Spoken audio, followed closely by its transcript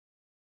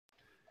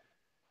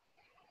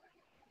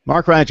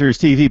Mark Rogers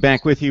TV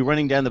back with you,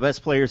 running down the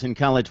best players in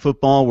college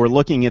football. We're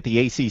looking at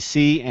the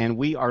ACC, and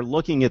we are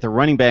looking at the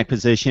running back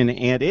position,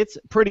 and it's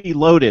pretty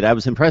loaded. I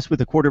was impressed with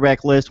the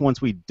quarterback list once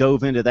we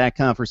dove into that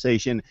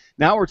conversation.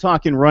 Now we're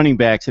talking running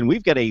backs, and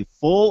we've got a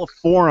full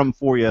forum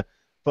for you,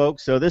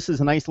 folks. So this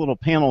is a nice little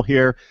panel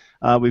here.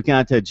 We've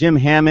got Jim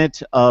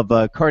Hammett of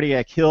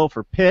Cardiac Hill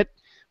for Pitt.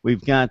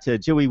 We've got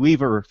Joey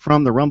Weaver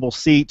from the Rumble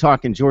seat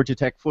talking Georgia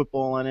Tech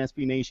football on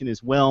SB Nation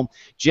as well.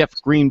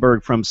 Jeff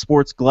Greenberg from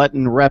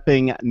SportsGlutton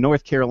repping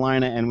North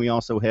Carolina. And we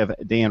also have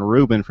Dan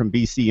Rubin from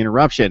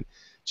BCInterruption.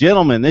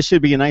 Gentlemen, this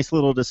should be a nice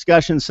little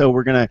discussion, so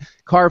we're going to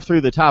carve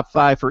through the top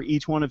 5 for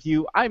each one of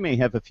you. I may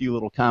have a few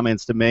little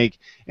comments to make,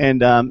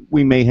 and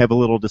we may have a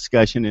little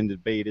discussion and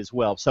debate as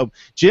well. So,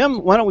 Jim,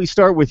 why don't we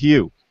start with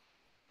you?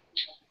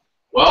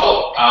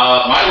 Well,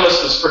 my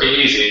list is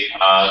pretty easy.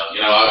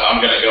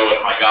 I'm going to go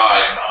with my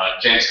guy,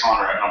 James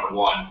Conner at number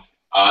 1.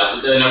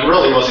 And it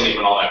really wasn't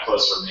even all that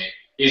close for me.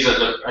 He's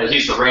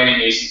the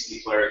reigning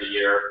ACC Player of the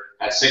Year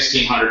at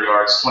 1,600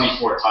 yards,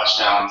 24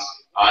 touchdowns.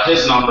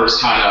 His numbers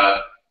kind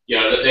of,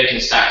 they can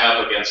stack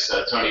up against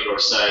Tony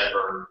Dorsett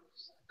or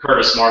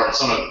Curtis Martin,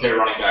 some of the Pitt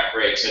running back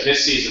greats. So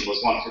his season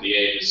was one for the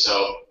ages.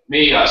 So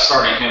me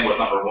starting him with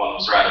number 1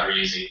 was rather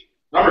easy.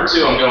 Number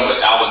 2, I'm going with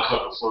Dalvin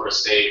Cook of Florida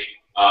State.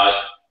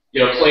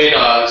 Played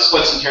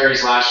split some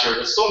carries last year,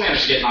 but still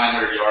managed to get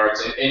 900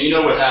 yards.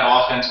 And with that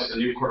offense, with the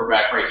new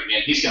quarterback breaking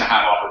in, he's going to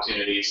have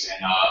opportunities.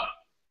 And,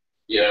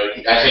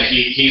 I think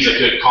he's a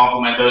good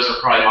complement. Those are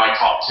probably my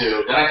top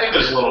 2. Then I think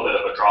there's a little bit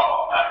of a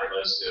drop-off after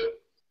those 2.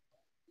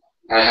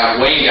 I have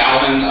Wayne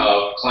Gallman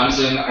of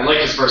Clemson. I like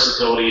his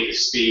versatility,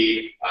 his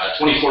speed,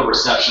 24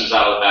 receptions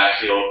out of the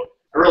backfield.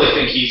 I really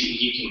think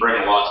he can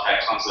bring a lot to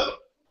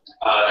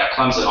that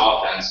Clemson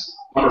offense.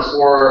 Number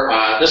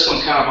 4, this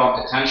one's kind of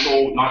on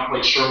potential. Not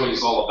quite sure what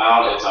he's all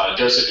about. It's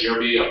Joseph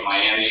Yearby of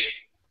Miami.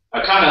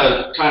 I kind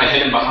of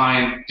hid him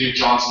behind Duke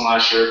Johnson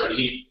last year, but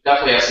he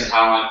definitely has some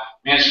talent.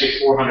 Managed to get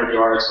 400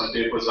 yards when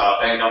Duke was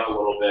banged up a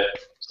little bit.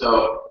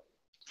 So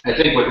I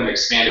think with an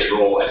expanded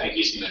role, I think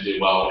he's going to do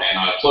well.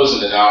 And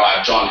closing it out, I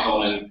have Jon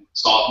Hilliman,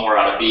 sophomore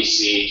out of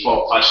BC,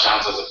 12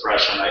 touchdowns as a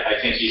freshman. I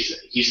think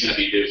he's going to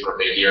be due for a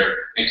big year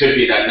and could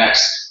be that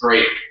next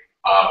great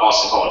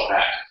Boston College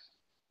back.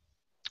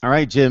 All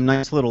right, Jim,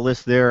 nice little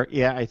list there.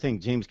 Yeah, I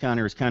think James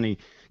Conner has kind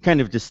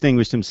of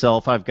distinguished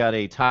himself. I've got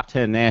a top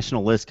 10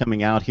 national list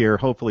coming out here,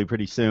 hopefully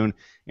pretty soon,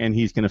 and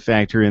he's going to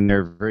factor in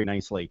there very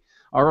nicely.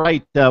 All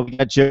right, we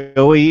got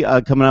Joey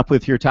coming up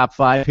with your top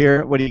 5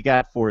 here. What do you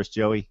got for us,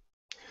 Joey?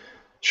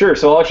 Sure,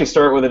 so I'll actually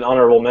start with an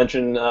honorable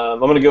mention. I'm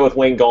going to go with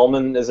Wayne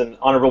Gallman as an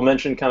honorable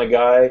mention kind of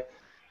guy.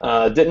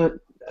 Kind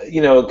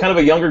of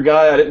a younger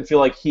guy. I didn't feel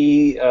like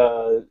he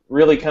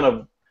really kind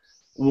of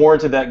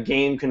warranted that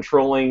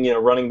game-controlling,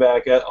 running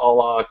back a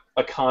la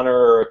a Conner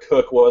or a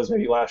Cook was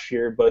maybe last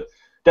year, but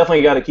definitely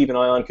a guy to keep an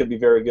eye on, could be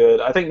very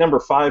good. I think number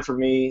 5 for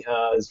me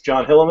is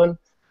Jon Hilliman,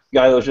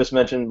 guy that was just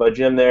mentioned by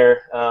Jim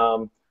there.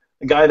 A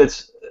guy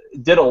that's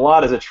did a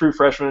lot as a true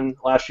freshman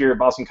last year at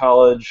Boston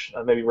College,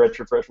 maybe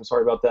redshirt freshman,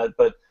 sorry about that,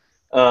 but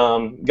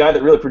guy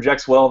that really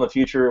projects well in the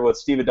future with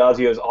Steve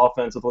Adazio's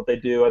offense with what they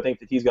do. I think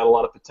that he's got a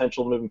lot of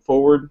potential moving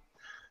forward.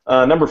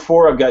 Number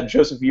 4, I've got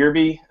Joseph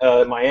Yearby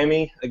at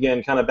Miami.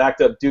 Again, kind of backed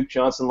up Duke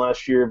Johnson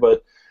last year,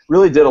 but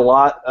really did a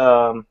lot.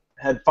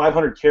 Had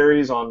 500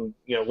 carries on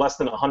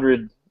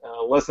 500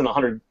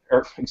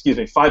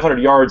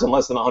 yards on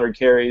less than 100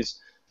 carries.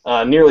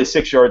 Nearly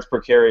 6 yards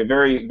per carry.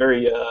 Very,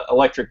 very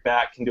electric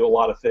back. Can do a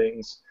lot of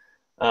things.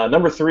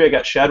 Number 3, I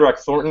got Shadrach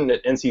Thornton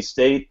at NC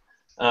State.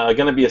 Going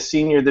to be a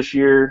senior this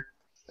year.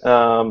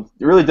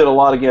 Really did a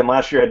lot again.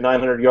 Last year had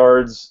 900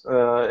 yards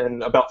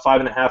and about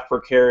 5.5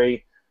 per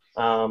carry.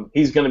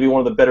 He's going to be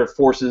one of the better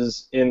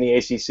forces in the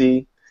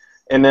ACC.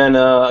 And then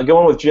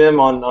going with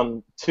Jim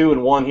on 2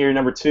 and 1 here.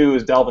 Number 2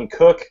 is Dalvin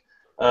Cook.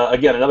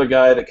 Again, another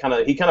guy that kind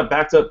of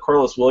backed up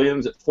Carlos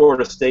Williams at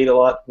Florida State a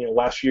lot,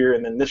 last year,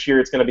 and then this year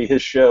it's going to be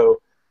his show.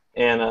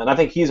 And I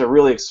think he's a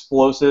really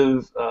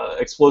explosive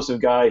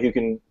guy who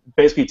can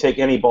basically take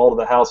any ball to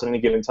the house at any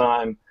given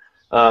time.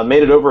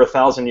 Made it over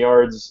 1,000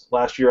 yards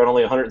last year on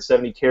only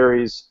 170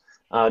 carries,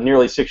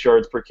 nearly 6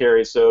 yards per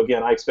carry. So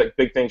again, I expect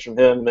big things from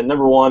him. And then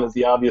number 1 is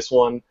the obvious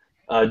one,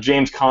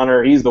 James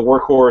Conner. He's the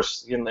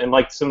workhorse, and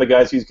like some of the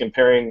guys he's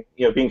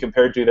being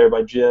compared to there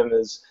by Jim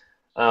is.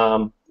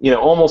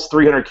 Almost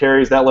 300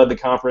 carries, that led the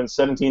conference,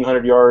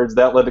 1,700 yards,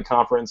 that led the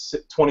conference,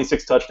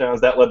 26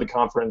 touchdowns, that led the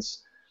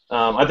conference.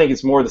 I think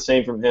it's more of the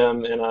same from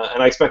him, and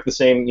I expect the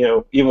same,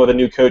 even with a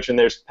new coach and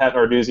there's Pat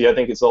Narduzzi, I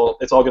think it's all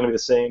going to be the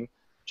same.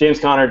 James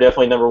Conner,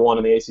 definitely number 1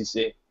 in the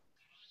ACC.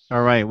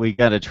 All right, we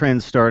got a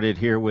trend started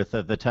here with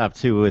the top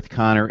 2 with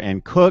Conner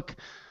and Cook.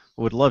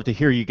 Would love to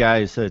hear you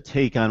guys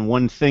take on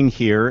one thing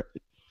here.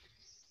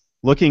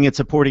 Looking at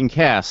supporting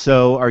cast,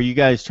 so are you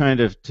guys trying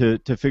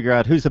to figure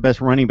out who's the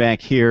best running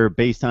back here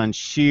based on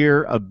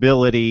sheer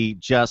ability,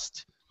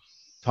 just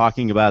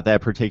talking about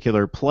that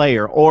particular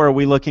player, or are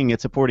we looking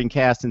at supporting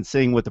cast and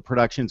seeing what the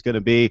production's going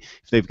to be,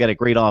 if they've got a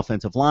great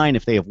offensive line,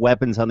 if they have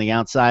weapons on the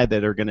outside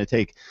that are going to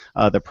take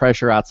the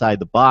pressure outside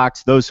the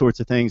box, those sorts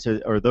of things,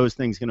 are those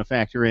things going to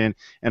factor in?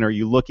 And are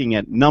you looking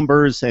at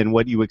numbers and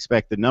what you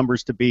expect the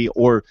numbers to be,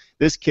 or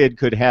this kid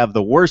could have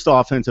the worst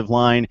offensive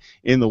line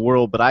in the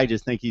world, but I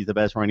just think he's the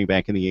best running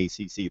back in the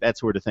ACC, that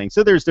sort of thing.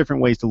 So there's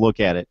different ways to look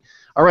at it.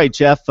 All right,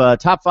 Jeff,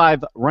 top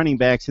 5 running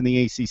backs in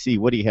the ACC,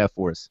 what do you have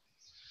for us?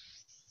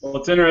 Well,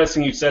 it's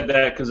interesting you said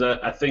that, because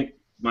I think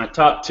my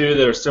top 2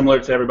 that are similar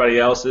to everybody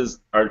else's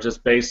are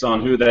just based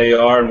on who they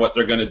are and what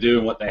they're going to do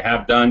and what they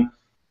have done.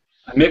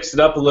 I mixed it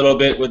up a little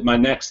bit with my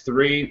next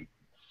 3,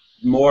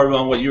 more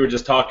on what you were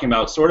just talking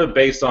about, sort of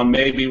based on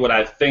maybe what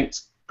I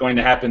think's going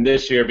to happen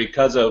this year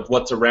because of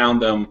what's around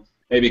them,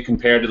 maybe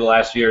compared to the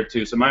last year or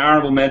two. So my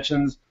honorable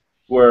mentions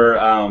were,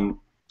 and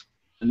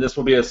this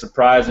will be a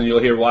surprise and you'll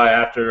hear why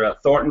after,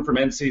 Thornton from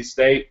NC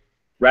State,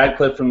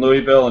 Radcliffe from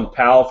Louisville, and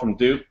Powell from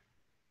Duke.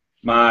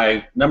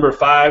 My number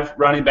 5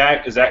 running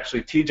back is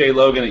actually T.J.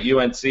 Logan at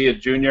UNC, a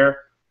junior,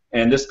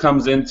 and this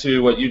comes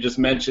into what you just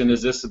mentioned.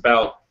 Is this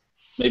about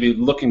maybe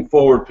looking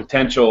forward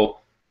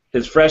potential?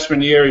 His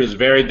freshman year, he was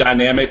very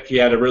dynamic. He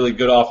had a really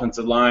good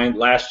offensive line.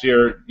 Last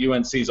year,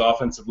 UNC's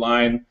offensive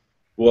line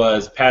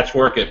was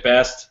patchwork at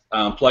best,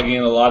 plugging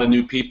in a lot of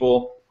new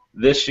people.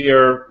 This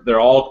year,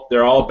 they're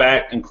all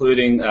back,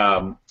 including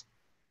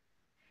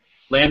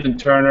Landon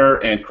Turner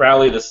and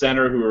Crowley, the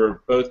center, who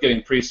are both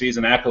getting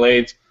preseason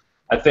accolades.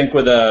 I think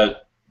with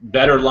a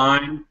better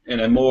line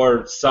and a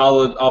more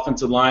solid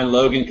offensive line,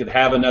 Logan could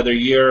have another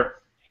year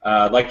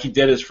like he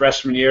did his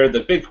freshman year.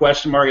 The big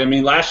question mark, I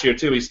mean, last year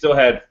too, he still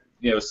had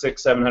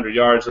 600-700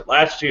 yards. But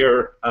last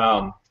year,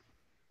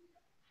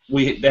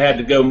 they had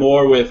to go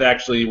more with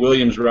actually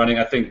Williams running.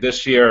 I think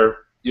this year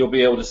you'll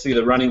be able to see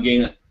the running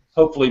game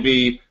hopefully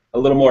be a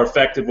little more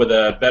effective with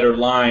a better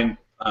line.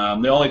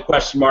 The only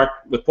question mark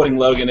with putting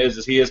Logan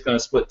is he is going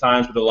to split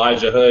times with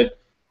Elijah Hood,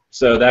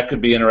 so that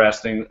could be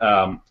interesting.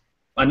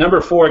 My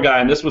number 4 guy,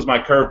 and this was my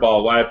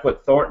curveball, why I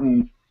put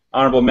Thornton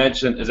honorable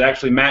mention, is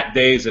actually Matt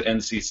Days at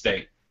NC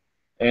State.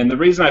 And the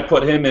reason I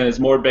put him in is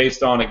more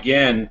based on,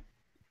 again,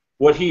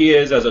 what he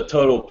is as a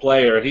total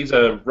player. He's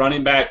a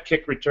running back,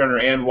 kick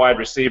returner, and wide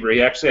receiver.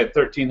 He actually had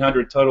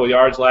 1,300 total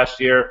yards last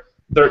year,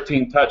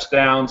 13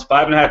 touchdowns,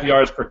 5.5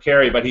 yards per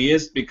carry, but he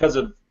is, because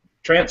of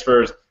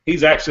transfers,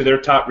 he's actually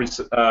their top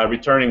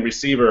returning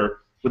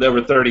receiver with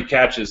over 30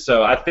 catches.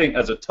 So I think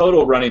as a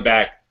total running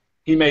back,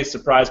 he may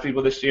surprise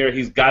people this year.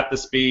 He's got the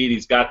speed,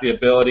 he's got the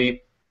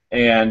ability,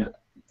 and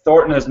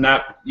Thornton has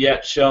not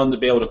yet shown to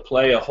be able to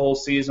play a whole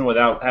season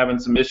without having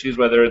some issues,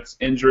 whether it's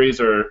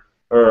injuries or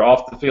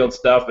off-the-field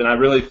stuff. And I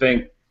really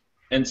think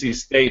NC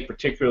State,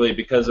 particularly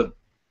because of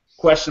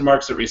question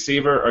marks at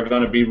receiver, are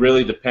going to be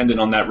really dependent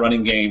on that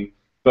running game,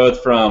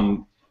 both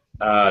from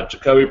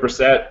Jacoby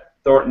Brissett,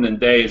 Thornton, and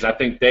Days. I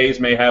think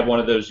Days may have one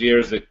of those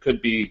years that could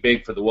be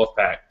big for the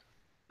Wolfpack.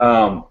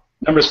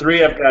 Number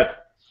 3, I've got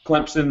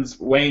Clemson's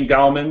Wayne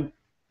Gallman.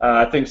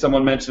 I think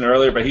someone mentioned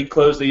earlier, but he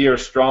closed the year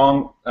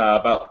strong,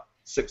 about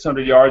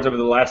 600 yards over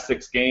the last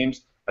 6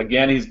 games.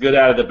 Again, he's good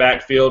out of the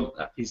backfield.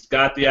 He's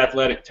got the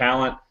athletic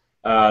talent.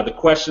 The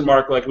question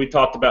mark, like we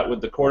talked about with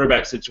the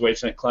quarterback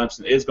situation at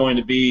Clemson, is going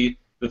to be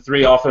the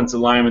 3 offensive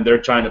linemen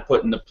they're trying to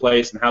put into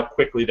place and how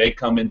quickly they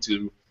come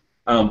into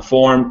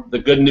form. The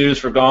good news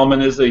for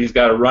Gallman is that he's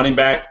got a running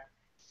back.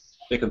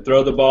 They can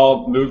throw the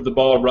ball, move the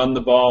ball, run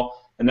the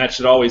ball, and that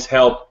should always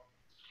help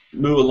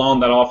move along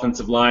that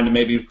offensive line to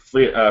maybe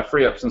free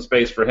up some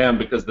space for him,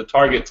 because the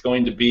target's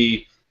going to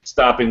be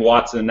stopping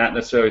Watson, not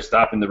necessarily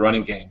stopping the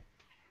running game.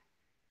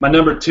 My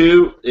number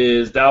 2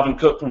 is Dalvin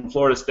Cook from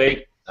Florida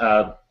State.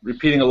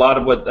 Repeating a lot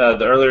of what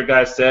the earlier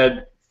guys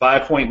said,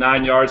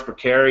 5.9 yards per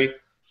carry. He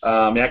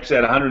actually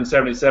had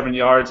 177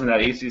 yards in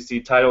that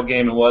ACC title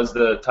game and was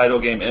the title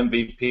game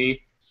MVP.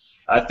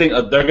 I think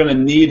they're going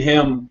to need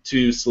him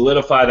to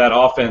solidify that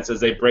offense as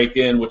they break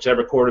in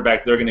whichever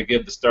quarterback they're going to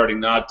give the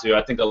starting nod to.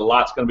 I think a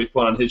lot's going to be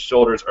put on his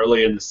shoulders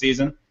early in the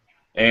season.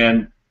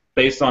 And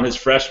based on his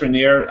freshman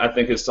year, I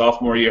think his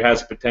sophomore year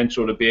has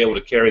potential to be able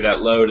to carry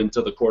that load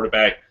until the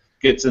quarterback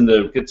gets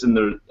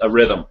into a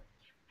rhythm.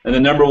 And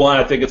then number 1,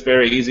 I think it's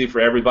very easy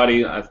for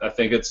everybody. I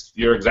think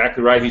you're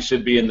exactly right. He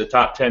should be in the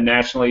top 10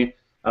 nationally.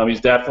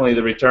 He's definitely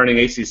the returning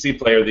ACC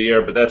player of the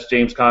year, but that's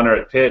James Conner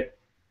at Pitt.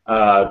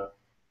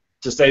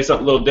 To say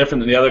something a little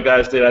different than the other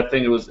guys did,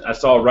 I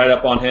saw right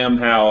up on him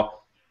how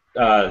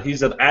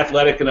he's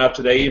athletic enough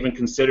to they even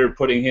considered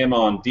putting him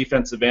on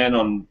defensive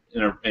end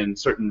in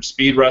certain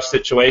speed rush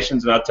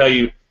situations. And I'll tell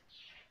you,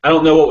 I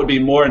don't know what would be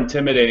more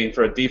intimidating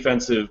for a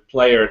defensive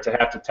player to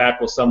have to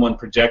tackle someone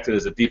projected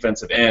as a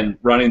defensive end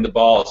running the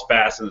ball as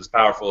fast and as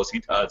powerful as he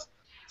does.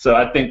 So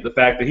I think the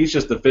fact that he's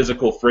just a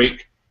physical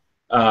freak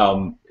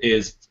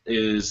is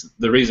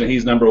the reason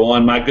he's number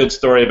 1. My good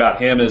story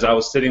about him is I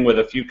was sitting with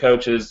a few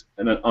coaches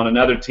on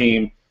another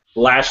team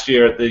last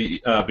year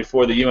at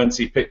before the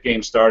UNC Pitt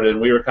game started, and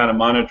we were kind of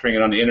monitoring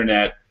it on the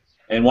internet.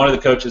 And one of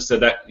the coaches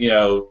said that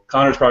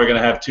Connor's probably going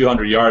to have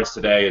 200 yards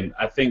today, and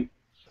I think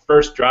the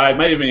first drive,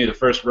 might even be the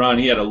first run,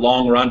 he had a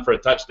long run for a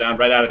touchdown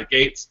right out of the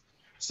gates.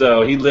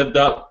 So he lived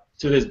up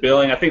to his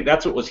billing. I think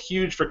that's what was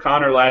huge for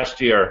Connor last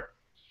year,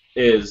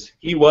 is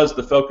he was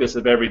the focus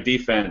of every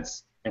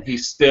defense, and he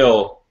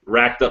still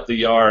racked up the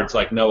yards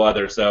like no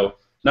other. So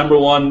number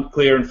one,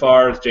 clear and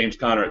far, is James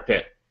Conner at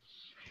Pitt.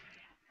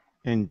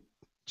 And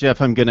Jeff,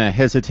 I'm going to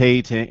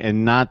hesitate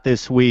and not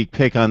this week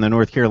pick on the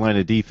North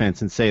Carolina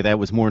defense and say that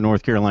was more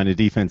North Carolina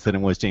defense than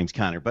it was James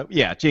Conner. But,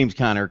 yeah, James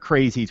Conner,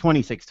 crazy,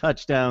 26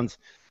 touchdowns.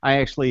 I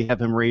actually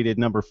have him rated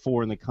number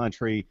 4 in the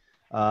country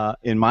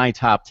in my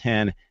top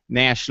 10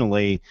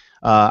 nationally.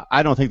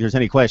 I don't think there's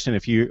any question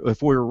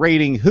if we're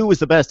rating who was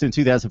the best in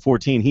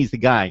 2014, he's the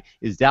guy.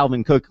 Is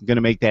Dalvin Cook going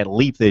to make that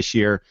leap this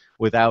year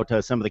without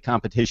some of the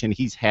competition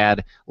he's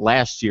had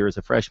last year as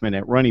a freshman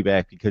at running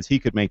back, because he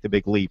could make the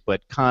big leap?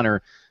 But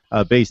Conner,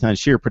 based on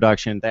sheer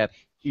production, that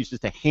he's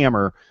just a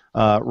hammer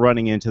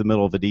running into the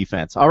middle of the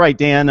defense. All right,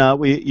 Dan,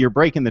 you're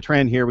breaking the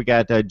trend here. We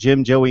got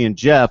Jim, Joey, and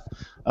Jeff.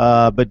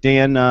 But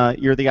Dan,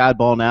 you're the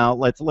oddball now.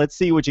 Let's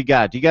see what you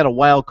got. You got a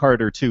wild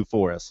card or two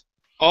for us?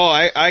 Oh,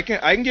 I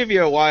can give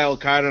you a wild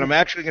card, and I'm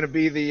actually going to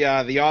be the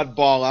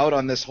oddball out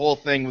on this whole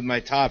thing with my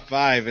top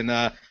 5. And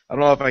I don't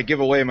know if I give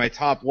away my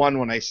top 1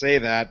 when I say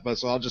that, but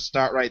so I'll just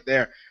start right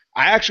there.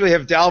 I actually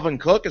have Dalvin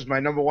Cook as my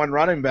number 1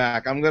 running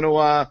back. I'm going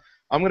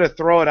to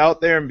throw it out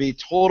there and be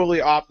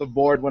totally off the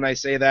board when I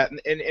say that,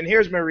 and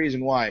here's my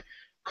reason why.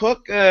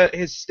 Cook,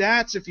 his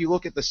stats, if you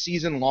look at the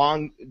season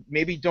long,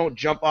 maybe don't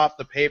jump off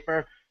the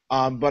paper,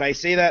 but I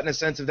say that in the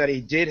sense of that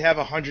he did have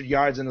 100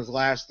 yards in his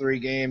last 3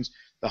 games.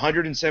 The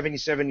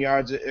 177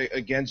 yards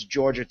against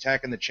Georgia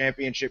Tech in the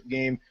championship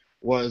game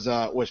was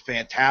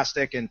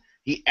fantastic, and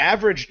he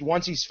averaged,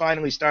 once he's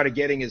finally started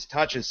getting his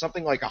touches,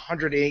 something like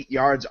 108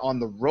 yards on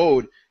the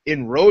road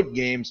in road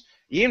games.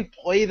 He didn't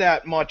play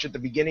that much at the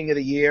beginning of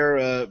the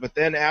year, but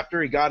then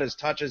after he got his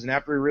touches and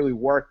after he really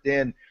worked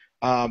in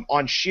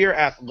on sheer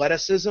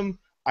athleticism,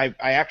 I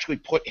actually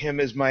put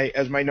him as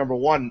my number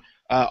 1.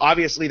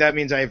 Obviously, that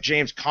means I have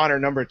James Conner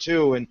number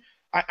 2, and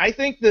I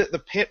think that the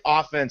Pitt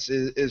offense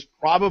is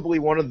probably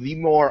one of the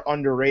more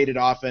underrated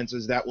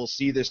offenses that we'll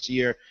see this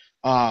year.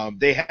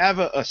 They have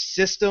a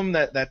system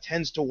that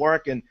tends to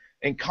work,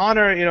 and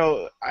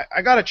Conner,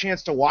 I got a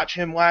chance to watch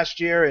him last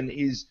year, and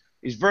he's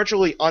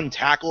virtually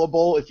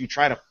untackleable if you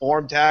try to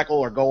form tackle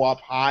or go up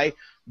high.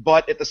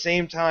 But at the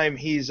same time,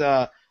 he's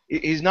not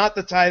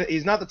the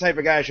type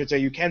of guy, I should say,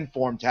 you can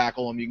form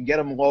tackle him. You can get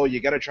him low. You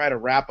got to try to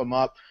wrap him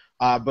up.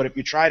 But if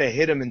you try to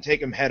hit him and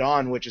take him head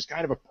on, which is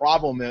kind of a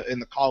problem in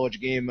the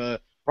college game,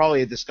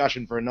 probably a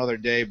discussion for another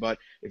day. But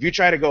if you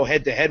try to go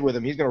head to head with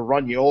him, he's going to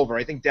run you over.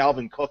 I think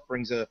Dalvin Cook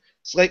brings a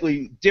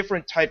slightly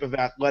different type of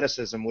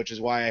athleticism, which is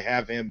why I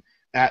have him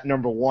at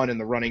number 1 in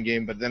the running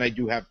game. But then I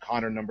do have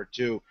Conner number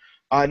 2.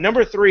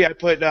 Number 3, I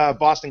put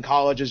Boston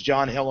College's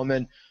Jon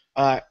Hilliman.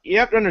 You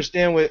have to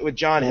understand with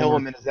Jon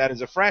Hilliman is that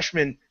as a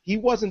freshman, he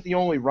wasn't the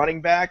only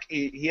running back.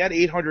 He had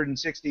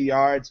 860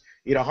 yards.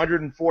 He had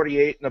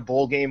 148 in a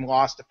bowl game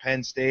loss to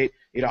Penn State.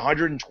 He had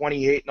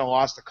 128 in a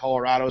loss to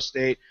Colorado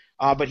State.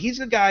 But he's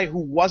the guy who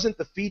wasn't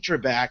the feature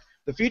back.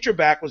 The feature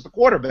back was the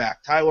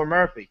quarterback, Tyler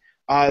Murphy.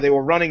 They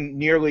were running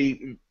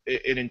nearly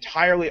an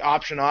entirely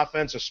option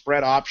offense, a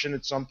spread option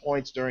at some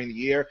points during the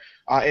year.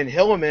 And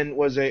Hilliman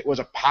was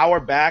a power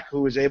back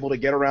who was able to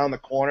get around the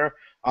corner.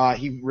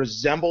 He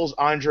resembles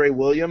Andre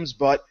Williams,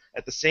 but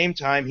at the same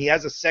time, he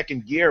has a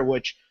second gear,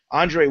 which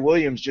Andre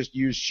Williams just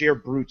used sheer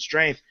brute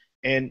strength.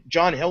 And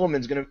Jon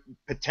Hilliman's going to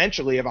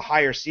potentially have a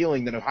higher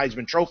ceiling than a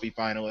Heisman Trophy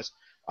finalist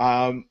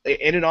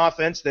in an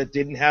offense that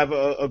didn't have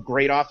a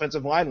great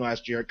offensive line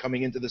last year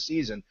coming into the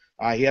season.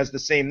 He has the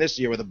same this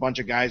year with a bunch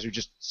of guys who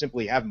just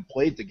simply haven't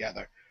played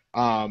together.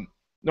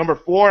 Number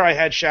 4, I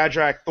had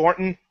Shadrach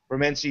Thornton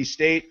from NC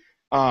State.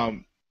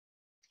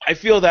 I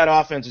feel that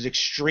offense is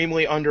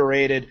extremely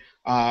underrated.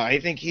 I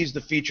think he's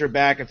the feature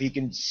back. If he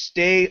can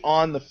stay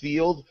on the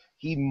field,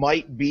 he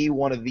might be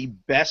one of the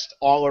best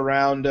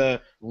all-around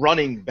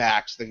running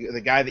backs,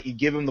 the guy that you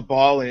give him the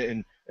ball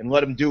and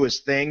let him do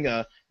his thing.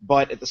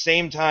 But at the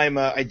same time,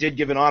 I did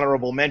give an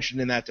honorable mention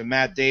in that to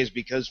Matt Days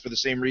because for the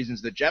same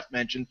reasons that Jeff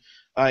mentioned,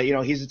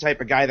 he's the type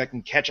of guy that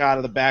can catch out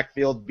of the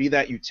backfield, be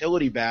that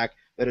utility back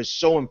that is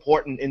so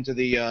important into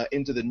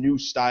the new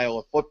style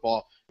of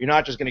football. You're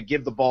not just going to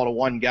give the ball to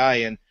one guy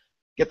and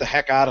get the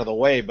heck out of the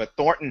way, but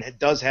Thornton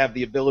does have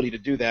the ability to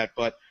do that.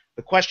 But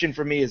the question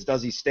for me is,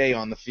 does he stay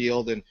on the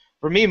field? And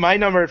for me, my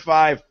number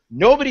 5,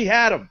 nobody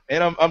had him,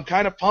 and I'm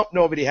kind of pumped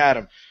nobody had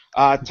him.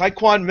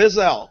 Taquan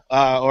Mizell,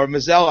 or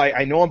Mizell,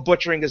 I know I'm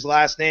butchering his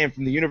last name,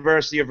 from the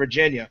University of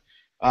Virginia.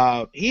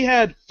 He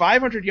had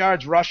 500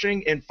 yards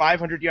rushing and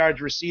 500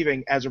 yards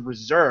receiving as a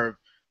reserve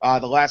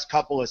the last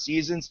couple of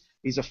seasons.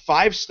 He's a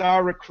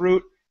 5-star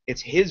recruit.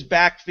 It's his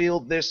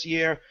backfield this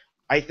year.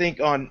 I think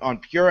on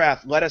pure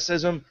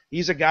athleticism,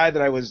 he's a guy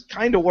that I was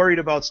kind of worried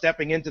about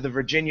stepping into the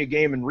Virginia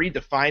game and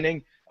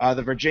redefining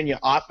the Virginia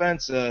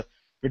offense.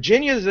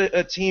 Virginia is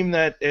a team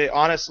that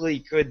honestly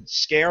could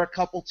scare a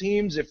couple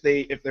teams if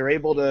they're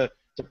able to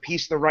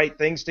piece the right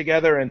things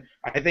together, and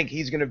I think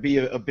he's going to be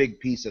a big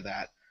piece of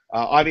that.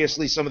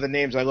 Obviously, some of the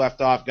names I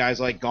left off, guys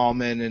like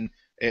Gallman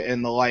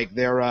and the like,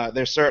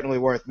 they're certainly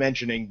worth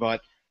mentioning.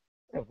 But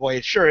boy,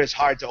 it sure is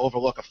hard to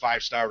overlook a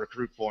 5-star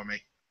recruit for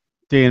me.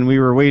 Dan, we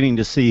were waiting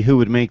to see who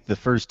would make the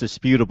first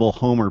disputable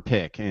homer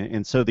pick,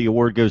 and so the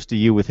award goes to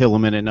you with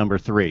Hilliman at number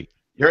 3.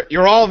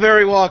 You're all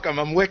very welcome.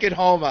 I'm Wicked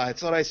Homer.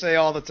 That's what I say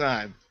all the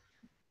time.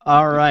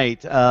 All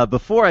right.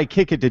 Before I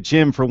kick it to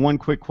Jim for one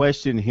quick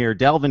question here,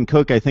 Dalvin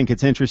Cook, I think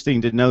it's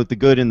interesting to note the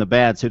good and the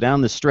bad. So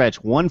down the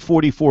stretch,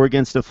 144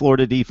 against a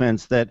Florida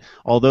defense that,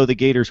 although the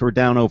Gators were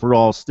down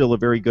overall, still a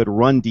very good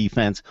run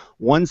defense.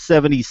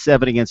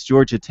 177 against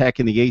Georgia Tech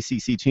in the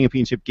ACC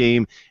championship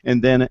game,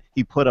 and then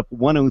he put up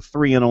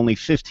 103 on only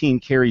 15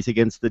 carries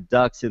against the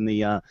Ducks in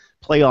the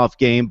playoff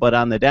game. But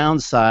on the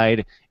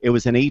downside, it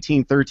was an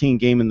 18-13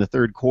 game in the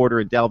third quarter,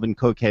 and Dalvin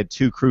Cook had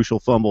 2 crucial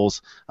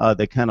fumbles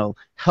that kind of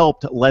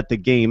helped let the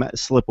game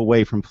slip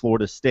away from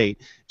Florida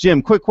State.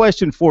 Jim, quick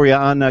question for you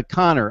on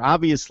Connor.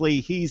 Obviously,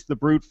 he's the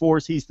brute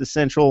force. He's the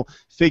central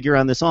figure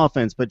on this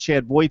offense, but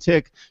Chad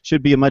Wojtek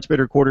should be a much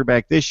better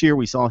quarterback this year.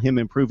 We saw him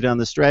improve down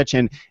the stretch,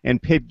 and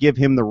Pitt give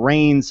him the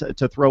reins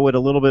to throw it a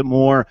little bit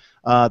more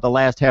the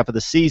last half of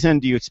the season.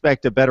 Do you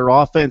expect a better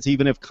offense,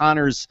 even if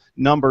Connor's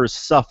numbers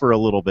suffer a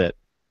little bit?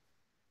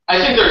 I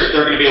think they're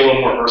going to be a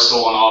little more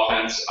versatile on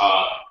offense.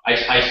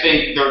 I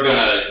think they're going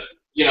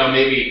to,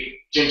 maybe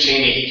Jim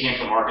Chaney, he came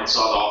from Arkansas,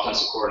 the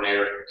offensive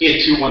coordinator. He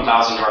had 2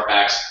 1,000-yard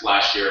backs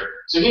last year.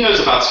 So he knows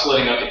about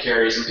splitting up the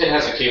carries, and Pitt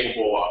has a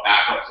capable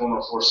backup,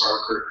 former 4-star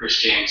recruit, Chris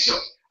James. So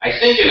I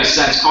think, in a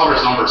sense,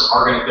 Connor's numbers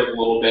are going to dip a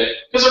little bit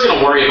because they're going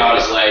to worry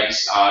about his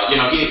legs.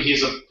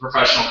 He's a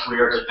professional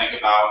career to think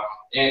about.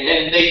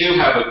 And they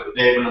have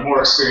a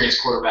more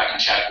experienced quarterback in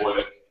Chad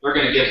Boyd. They're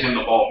going to give him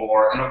the ball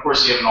more. And, of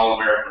course, you have an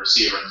All-American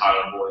receiver in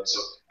Tyler Boyd. So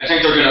I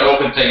think they're going to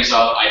open things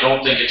up. I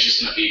don't think it's just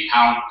going to be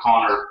pound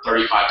Connor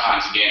 35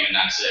 times a game and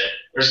that's it.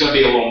 There's going to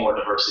be a little more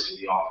diversity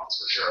to the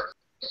offense for sure.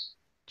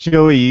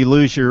 Joey, you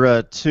lose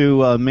your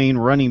 2 main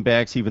running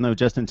backs, even though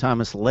Justin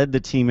Thomas led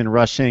the team in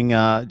rushing.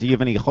 Do you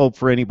have any hope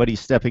for anybody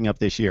stepping up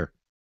this year?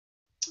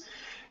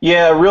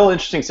 Yeah, real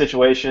interesting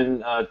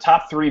situation.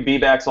 Top 3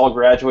 B-backs all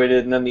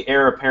graduated, and then the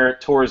heir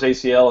apparent tore his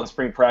ACL in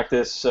spring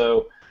practice.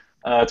 So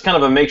it's kind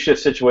of a makeshift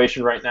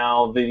situation right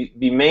now. The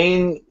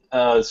main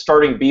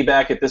starting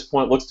B-back at this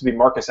point looks to be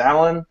Marcus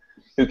Allen,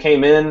 who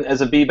came in as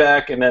a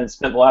B-back and then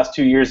spent the last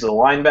 2 years as a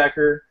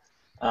linebacker.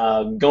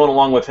 Going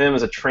along with him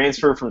is a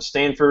transfer from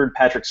Stanford,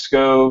 Patrick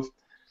Scove.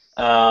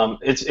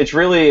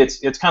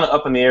 It's kind of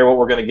up in the air what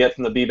we're going to get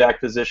from the B-back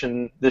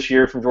position this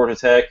year from Georgia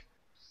Tech.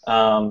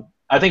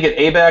 I think at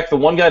A-back, the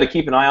one guy to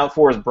keep an eye out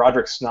for is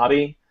Broderick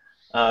Snoddy,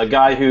 a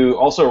guy who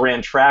also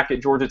ran track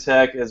at Georgia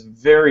Tech, is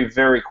very,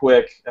 very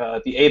quick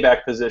at the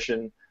A-back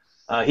position.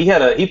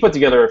 He put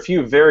together a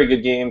few very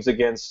good games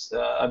against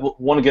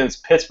one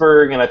against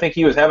Pittsburgh, and I think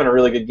he was having a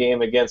really good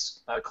game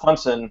against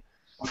Clemson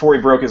before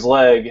he broke his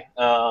leg.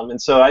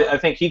 And so I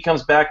think he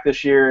comes back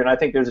this year, and I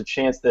think there's a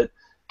chance that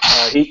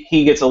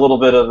he gets a little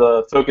bit of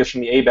a focus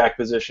from the A-back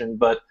position.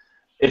 But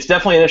it's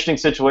definitely an interesting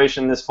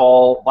situation this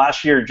fall.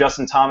 Last year,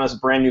 Justin Thomas,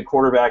 brand new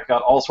quarterback,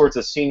 got all sorts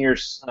of senior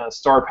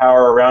star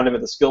power around him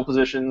at the skill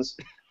positions.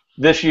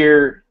 This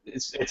year,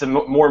 it's a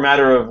more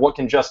matter of what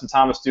can Justin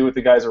Thomas do with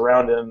the guys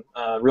around him,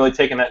 really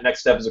taking that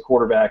next step as a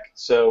quarterback.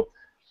 So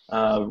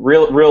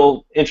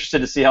real interested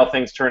to see how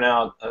things turn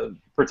out,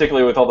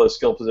 particularly with all those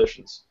skill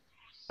positions.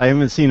 I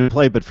haven't seen him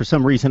play, but for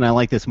some reason I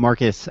like this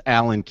Marcus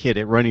Allen kid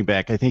at running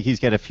back. I think he's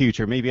got a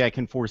future. Maybe I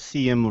can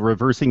foresee him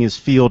reversing his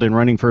field and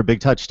running for a big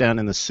touchdown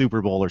in the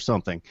Super Bowl or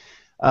something.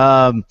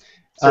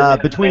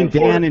 Between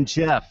Dan and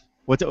Jeff,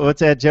 what's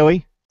that,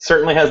 Joey?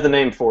 Certainly has the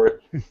name for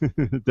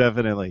it.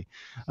 Definitely.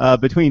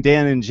 Between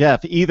Dan and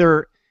Jeff,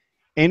 either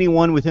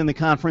anyone within the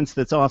conference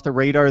that's off the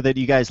radar that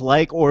you guys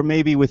like, or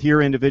maybe with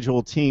your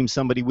individual team,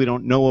 somebody we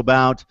don't know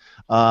about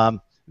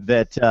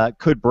that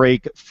could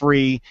break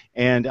free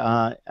and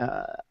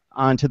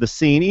onto the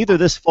scene, either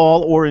this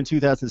fall or in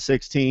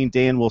 2016.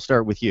 Dan, we'll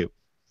start with you.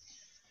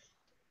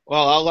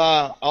 Well,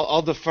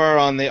 I'll defer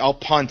on I'll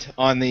punt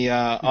on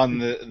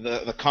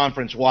the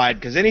conference wide,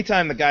 because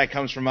anytime the guy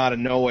comes from out of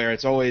nowhere,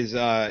 it's always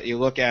you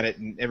look at it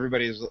and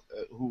everybody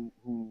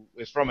who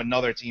is from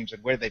another team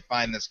said, where did they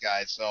find this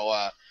guy? So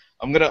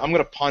I'm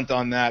gonna punt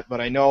on that. But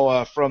I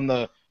know from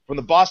the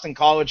Boston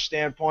College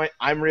standpoint,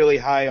 I'm really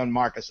high on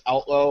Marcus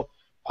Outlaw.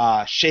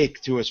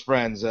 Shake to his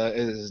friends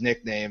is his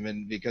nickname,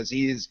 and because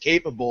he is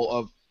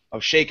capable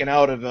of shaking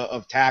out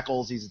of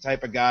tackles. He's the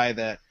type of guy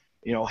that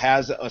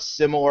has a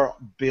similar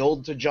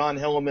build to Jon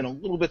Hilliman, a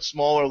little bit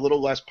smaller, a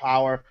little less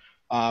power,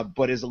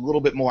 but is a little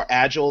bit more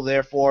agile,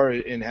 therefore,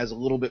 and has a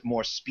little bit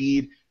more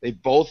speed. They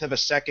both have a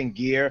second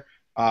gear.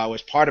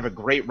 Was part of a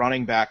great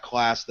running back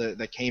class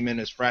that came in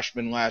as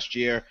freshmen last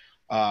year.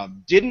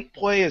 Didn't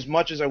play as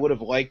much as I would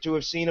have liked to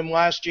have seen him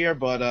last year,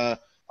 but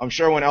I'm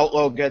sure when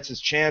Outlaw gets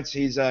his chance,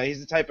 he's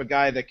the type of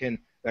guy that can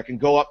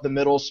go up the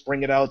middle,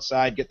 spring it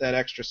outside, get that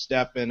extra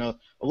step, and a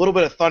little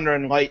bit of thunder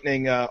and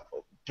lightning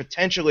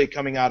potentially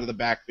coming out of the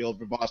backfield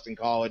for Boston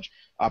College,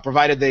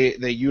 provided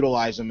they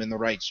utilize him in the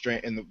right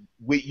strength and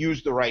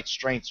use the right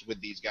strengths with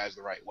these guys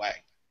the right way.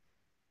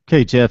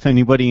 Okay, Jeff,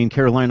 anybody in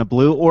Carolina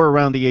Blue or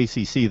around the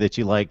ACC that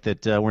you like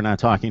that we're not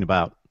talking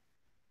about?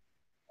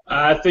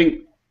 I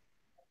think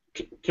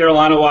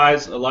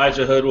Carolina-wise,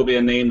 Elijah Hood will be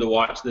a name to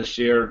watch this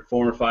year,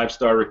 former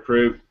 5-star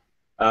recruit.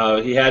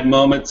 He had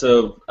moments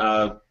of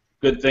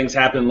good things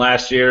happen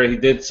last year. He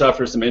did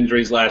suffer some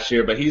injuries last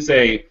year, but he's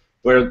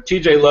where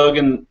TJ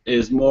Logan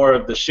is more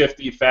of the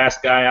shifty,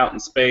 fast guy out in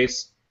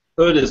space.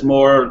 Hood is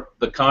more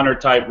the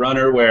Connor-type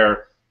runner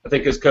where I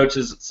think his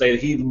coaches say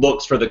he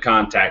looks for the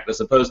contact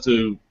as opposed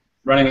to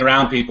running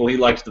around people. He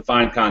likes to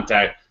find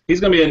contact. He's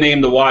going to be a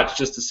name to watch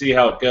just to see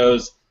how it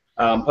goes.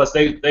 Plus,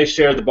 they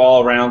share the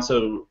ball around,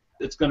 so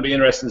it's going to be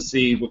interesting to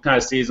see what kind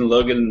of season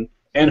Logan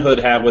and Hood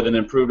have with an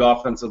improved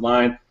offensive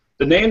line.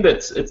 The name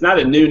it's not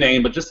a new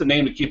name, but just a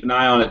name to keep an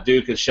eye on at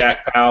Duke is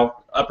Shaq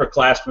Powell,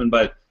 upperclassman.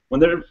 But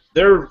when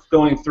they're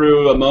going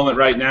through a moment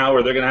right now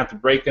where they're going to have to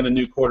break in a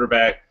new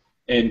quarterback,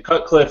 and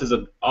Cutcliffe is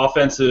an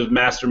offensive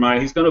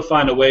mastermind, he's going to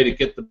find a way to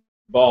get the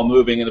ball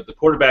moving. And if the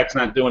quarterback's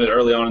not doing it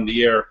early on in the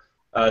year,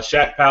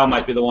 Shaq Powell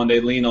might be the one they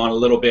lean on a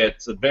little bit.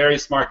 It's a very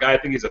smart guy. I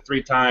think he's a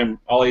 3-time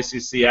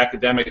All-ACC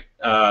academic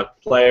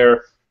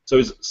player. So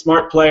he's a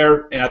smart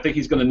player, and I think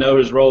he's going to know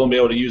his role and be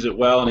able to use it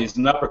well. And he's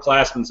an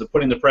upperclassman, so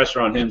putting the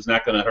pressure on him is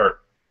not going to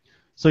hurt.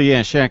 So,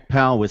 yeah, Shaq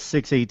Powell with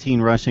 618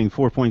 rushing,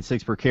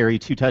 4.6 per carry,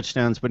 2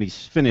 touchdowns, but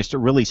he's finished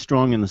really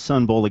strong in the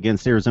Sun Bowl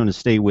against Arizona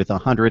State with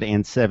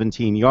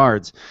 117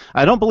 yards.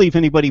 I don't believe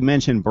anybody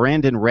mentioned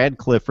Brandon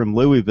Radcliffe from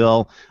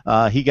Louisville.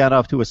 He got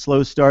off to a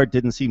slow start,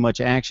 didn't see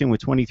much action with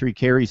 23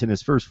 carries in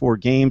his first 4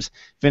 games,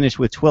 finished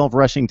with 12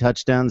 rushing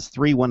touchdowns,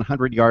 3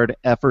 100-yard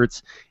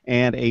efforts,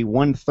 and a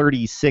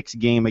 136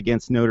 game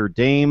against Notre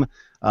Dame.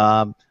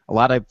 A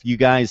lot of you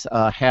guys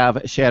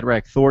have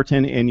Shadrach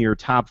Thornton in your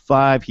top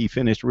 5. He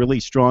finished really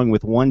strong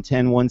with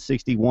 110,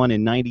 161,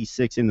 and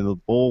 96 in the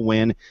bowl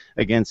win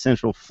against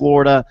Central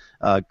Florida.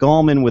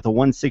 Gallman with a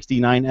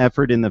 169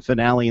 effort in the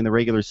finale in the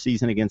regular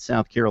season against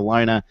South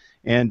Carolina.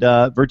 And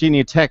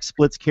Virginia Tech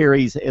splits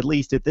carries, at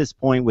least at this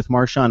point, with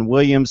Marshawn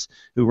Williams,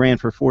 who ran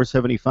for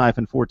 475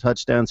 and 4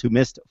 touchdowns, who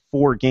missed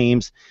 4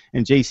 games,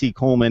 and J.C.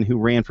 Coleman, who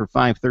ran for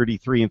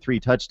 533 and 3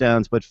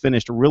 touchdowns, but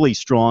finished really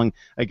strong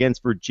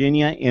against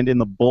Virginia and in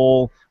the bowl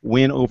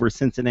win over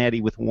Cincinnati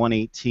with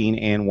 118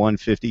 and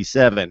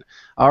 157.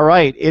 All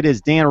right, it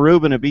is Dan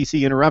Rubin of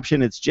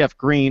BCInterruption. It's Jeff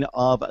Green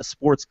of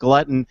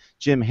SportsGlutton,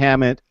 Jim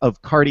Hammett of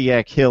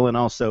Cardiac Hill, and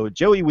also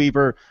Joey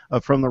Weaver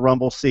from the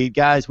Rumble Seat.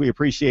 Guys, we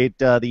appreciate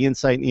the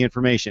insight and the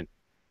information.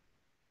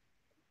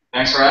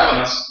 Thanks for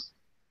having us.